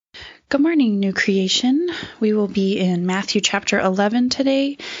Good morning, New Creation. We will be in Matthew chapter 11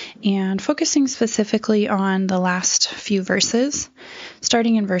 today and focusing specifically on the last few verses,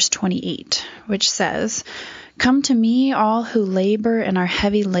 starting in verse 28, which says, "Come to me, all who labor and are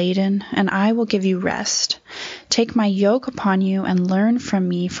heavy laden, and I will give you rest. Take my yoke upon you and learn from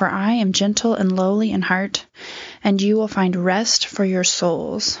me, for I am gentle and lowly in heart, and you will find rest for your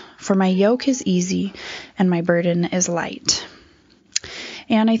souls. For my yoke is easy and my burden is light."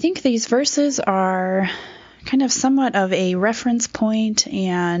 And I think these verses are kind of somewhat of a reference point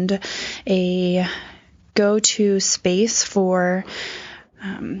and a go-to space for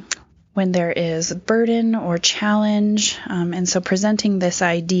when there is burden or challenge. And so presenting this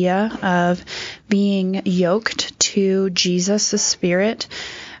idea of being yoked to Jesus' Spirit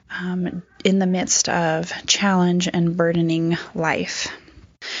in the midst of challenge and burdening life.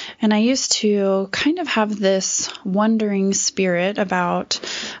 And I used to kind of have this wondering spirit about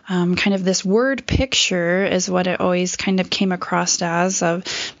kind of this word picture is what it always kind of came across as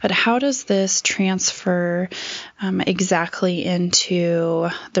but how does this transfer exactly into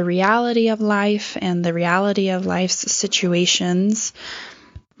the reality of life and the reality of life's situations?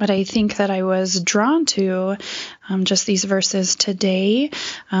 But I think that I was drawn to just these verses today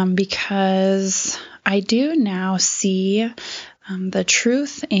because I do now see the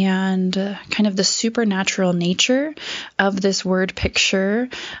truth and kind of the supernatural nature of this word picture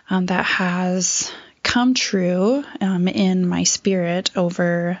that has come true in my spirit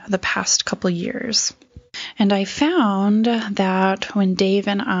over the past couple years. And I found that when Dave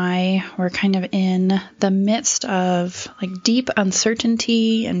and I were kind of in the midst of like deep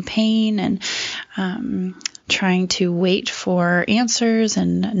uncertainty and pain and trying to wait for answers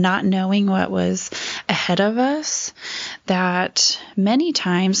and not knowing what was ahead of us, that many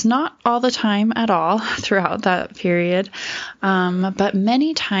times, not all the time at all throughout that period, but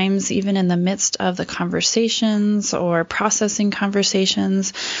many times even in the midst of the conversations or processing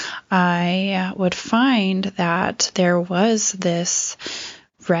conversations, I would find that there was this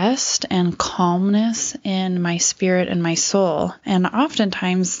rest and calmness in my spirit and my soul. And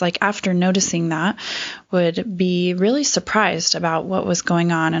oftentimes, like after noticing that, would be really surprised about what was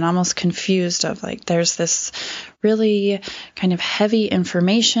going on and almost confused of like, there's this really kind of heavy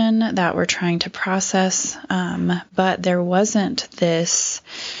information that we're trying to process, but there wasn't this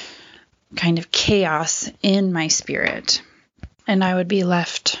kind of chaos in my spirit. And I would be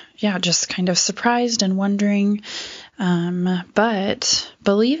left, just kind of surprised and wondering, but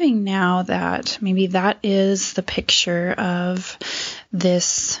believing now that maybe that is the picture of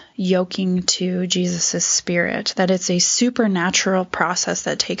this yoking to Jesus' Spirit, that it's a supernatural process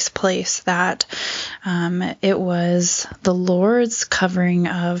that takes place, that it was the Lord's covering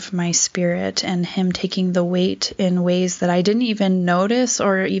of my spirit and Him taking the weight in ways that I didn't even notice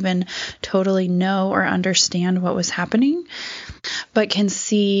or even totally know or understand what was happening, but can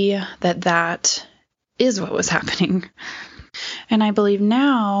see that that is what was happening. And I believe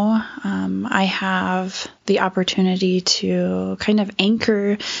now I have the opportunity to kind of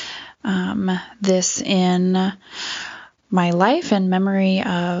anchor this in my life and memory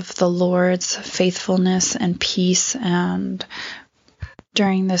of the Lord's faithfulness and peace and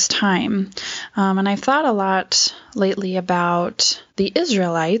during this time. And I've thought a lot lately about the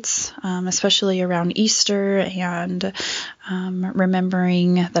Israelites, especially around Easter and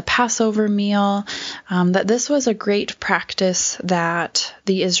remembering the Passover meal, that this was a great practice that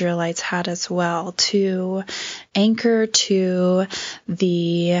the Israelites had as well, to anchor to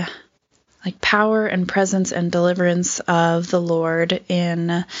the power and presence and deliverance of the Lord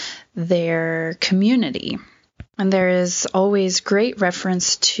in their community. And there is always great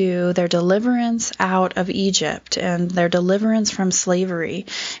reference to their deliverance out of Egypt and their deliverance from slavery.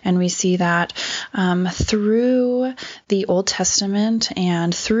 And we see that through the Old Testament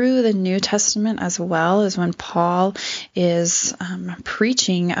and through the New Testament as well, as when Paul is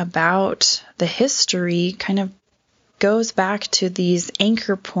preaching about the history, kind of goes back to these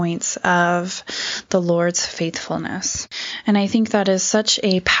anchor points of the Lord's faithfulness. And I think that is such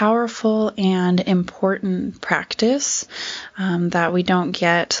a powerful and important practice that we don't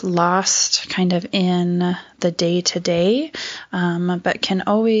get lost kind of in the day-to-day, but can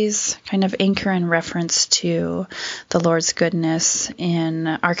always kind of anchor in reference to the Lord's goodness in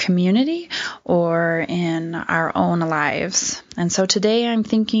our community or in our own lives. And so today I'm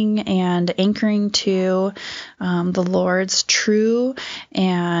thinking and anchoring to the Lord's true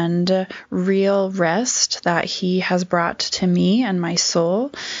and real rest that He has brought to me and my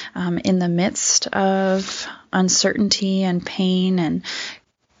soul in the midst of uncertainty and pain and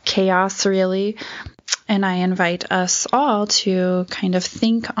chaos, really. And I invite us all to kind of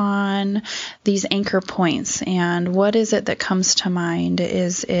think on these anchor points. And what is it that comes to mind?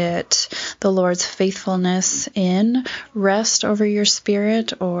 Is it the Lord's faithfulness in rest over your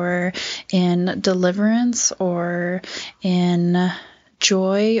spirit, or in deliverance, or in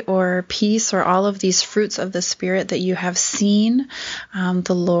joy or peace, or all of these fruits of the Spirit that you have seen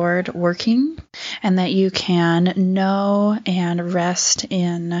the Lord working, and that you can know and rest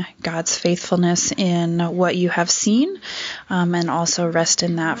in God's faithfulness in what you have seen, and also rest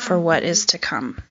in that for what is to come.